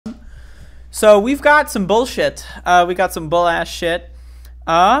So we've got some bullshit. We got some bull-ass shit.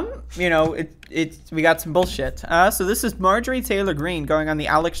 You know, we got some bullshit. So this is Marjorie Taylor Greene going on the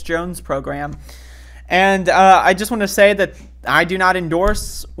Alex Jones program. And I just want to say that I do not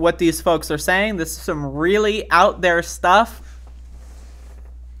endorse what these folks are saying. This is some really out there stuff.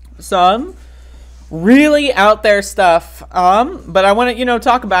 Some really out there stuff. But I want to,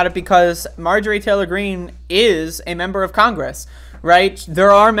 talk about it because Marjorie Taylor Greene is a member of Congress, right?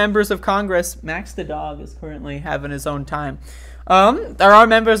 There are members of Congress. Max the dog is currently having his own time. There are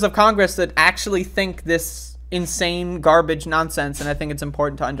members of Congress that actually think this insane garbage nonsense, and I think it's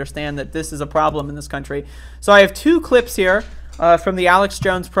important to understand that this is a problem in this country. So I have two clips here from the Alex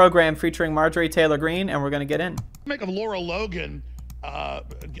Jones program featuring Marjorie Taylor Greene, and we're going to get in. Make of Laura Logan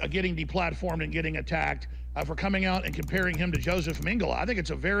getting deplatformed and getting attacked for coming out and comparing him to Joseph Mengele. I think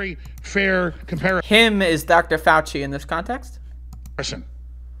it's a very fair comparison. Him is Dr. Fauci in this context?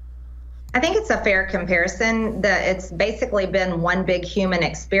 I think it's a fair comparison. It's basically been one big human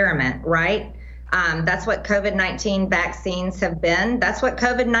experiment, right? That's what COVID-19 vaccines have been. That's what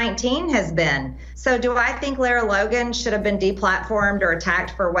COVID-19 has been. So do I think Lara Logan should have been deplatformed or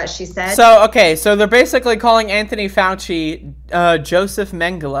attacked for what she said? So, okay, so they're basically calling Anthony Fauci Joseph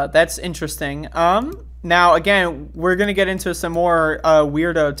Mengele. That's interesting. Now, again, we're going to get into some more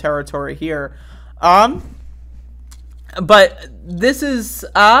weirdo territory here. But this is,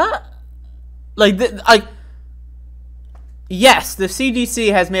 yes, the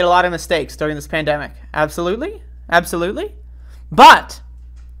CDC has made a lot of mistakes during this pandemic. Absolutely. Absolutely. But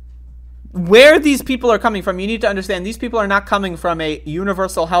where these people are coming from, you need to understand these people are not coming from a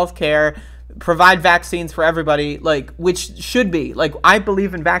universal health care, provide vaccines for everybody, which should be. I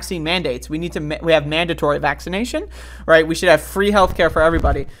believe in vaccine mandates. We have mandatory vaccination, right? We should have free health care for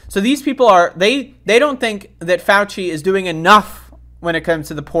everybody. So these people they don't think that Fauci is doing enough when it comes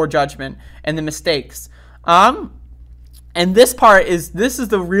to the poor judgment and the mistakes. And this is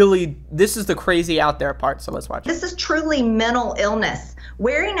the crazy out there part. So let's watch it. This is truly mental illness.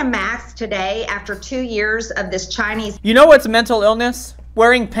 Wearing a mask today after 2 years of this Chinese. You know what's mental illness?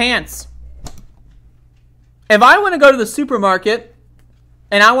 Wearing pants. If I want to go to the supermarket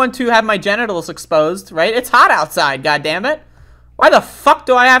and I want to have my genitals exposed, right? It's hot outside, goddammit. Why the fuck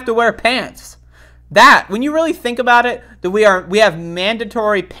do I have to wear pants? When you really think about it, that we have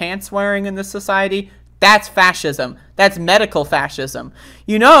mandatory pants wearing in this society. That's fascism. That's medical fascism.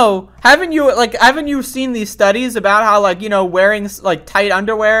 Haven't you seen these studies about how wearing tight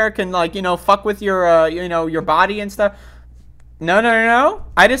underwear can fuck with your your body and stuff? No.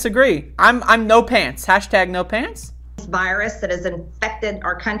 I disagree. I'm no pants. Hashtag no pants. Virus that has infected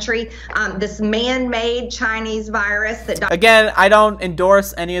our country. This man-made Chinese virus that. Again, I don't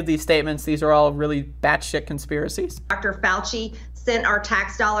endorse any of these statements. These are all really batshit conspiracies. Dr. Fauci sent our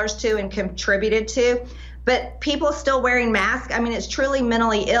tax dollars to and contributed to, but people still wearing masks. I mean, it's truly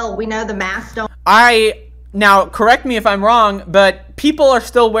mentally ill. We know the masks don't. Now, correct me if I'm wrong, but people are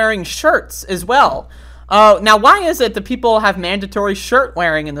still wearing shirts as well. Now, why is it that people have mandatory shirt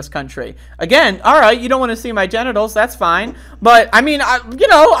wearing in this country? Again, all right, you don't want to see my genitals, that's fine. But, I mean, I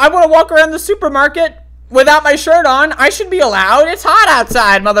want to walk around the supermarket without my shirt on. I should be allowed. It's hot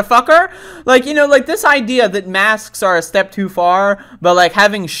outside, motherfucker. This idea that masks are a step too far, but,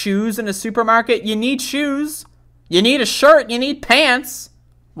 having shoes in a supermarket, you need shoes. You need a shirt. You need pants.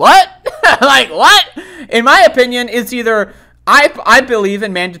 What? What? In my opinion, it's either... I believe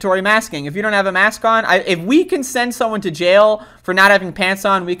in mandatory masking. If you don't have a mask on, if we can send someone to jail for not having pants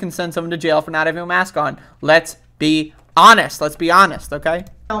on, we can send someone to jail for not having a mask on. Let's be honest. Let's be honest, okay?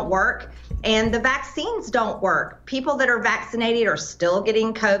 Don't work, and the vaccines don't work. People that are vaccinated are still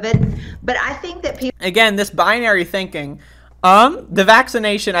getting COVID, but I think that people... Again, this binary thinking, the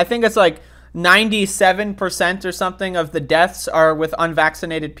vaccination, I think it's 97% or something of the deaths are with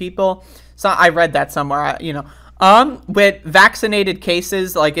unvaccinated people. So I read that somewhere, with vaccinated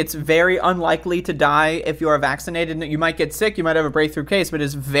cases, it's very unlikely to die if you are vaccinated. You might get sick, you might have a breakthrough case, but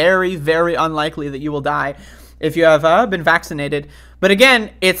it's very, very unlikely that you will die if you have been vaccinated. But again,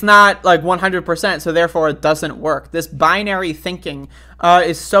 it's not 100%, so therefore it doesn't work. This binary thinking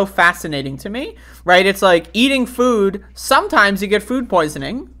is so fascinating to me, right? It's like eating food, sometimes you get food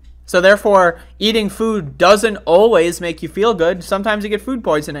poisoning. So therefore, eating food doesn't always make you feel good. Sometimes you get food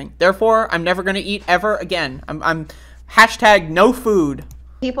poisoning. Therefore, I'm never going to eat ever again. I'm hashtag no food.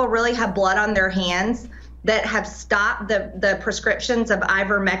 People really have blood on their hands that have stopped the prescriptions of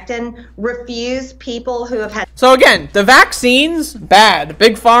ivermectin, refuse people who have had... So again, the vaccines, bad.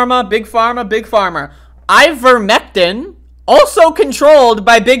 Big pharma, big pharma, big pharma. Ivermectin, also controlled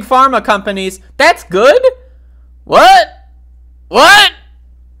by big pharma companies. That's good? What?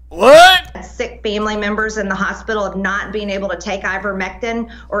 sick family members in the hospital of not being able to take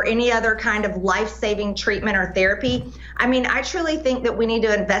ivermectin or any other kind of life-saving treatment or therapy. I mean, I truly think that we need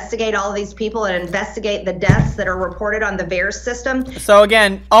to investigate all of these people and investigate the deaths that are reported on the VAERS system. So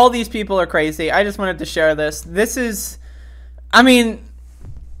again, all these people are crazy. I just wanted to share this. This is, I mean,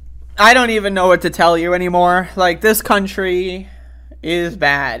 I don't even know what to tell you anymore. Like, this country is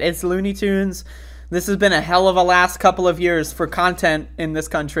bad. It's Looney Tunes. This has been a hell of a last couple of years for content in this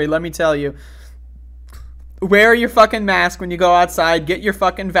country, let me tell you. Wear your fucking mask when you go outside, get your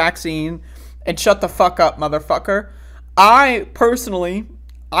fucking vaccine, and shut the fuck up, motherfucker. I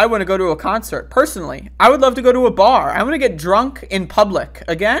want to go to a concert. Personally, I would love to go to a bar. I want to get drunk in public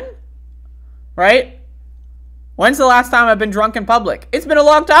again, right? When's the last time I've been drunk in public? It's been a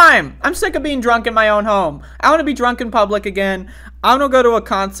long time. I'm sick of being drunk in my own home. I want to be drunk in public again. I want to go to a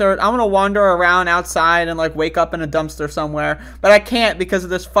concert. I want to wander around outside and like wake up in a dumpster somewhere. But I can't because of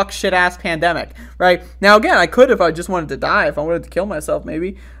this fuck shit ass pandemic, right? Now again, I could if I just wanted to die. If I wanted to kill myself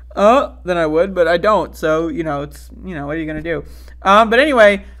maybe. Then I would, but I don't. So, it's, what are you going to do? But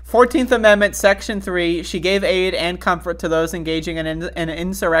anyway, 14th Amendment, Section 3, she gave aid and comfort to those engaging in an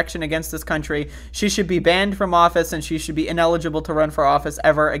insurrection against this country. She should be banned from office, and she should be ineligible to run for office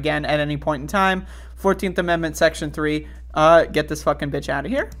ever again at any point in time. 14th Amendment, Section 3, get this fucking bitch out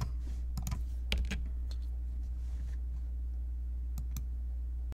of here.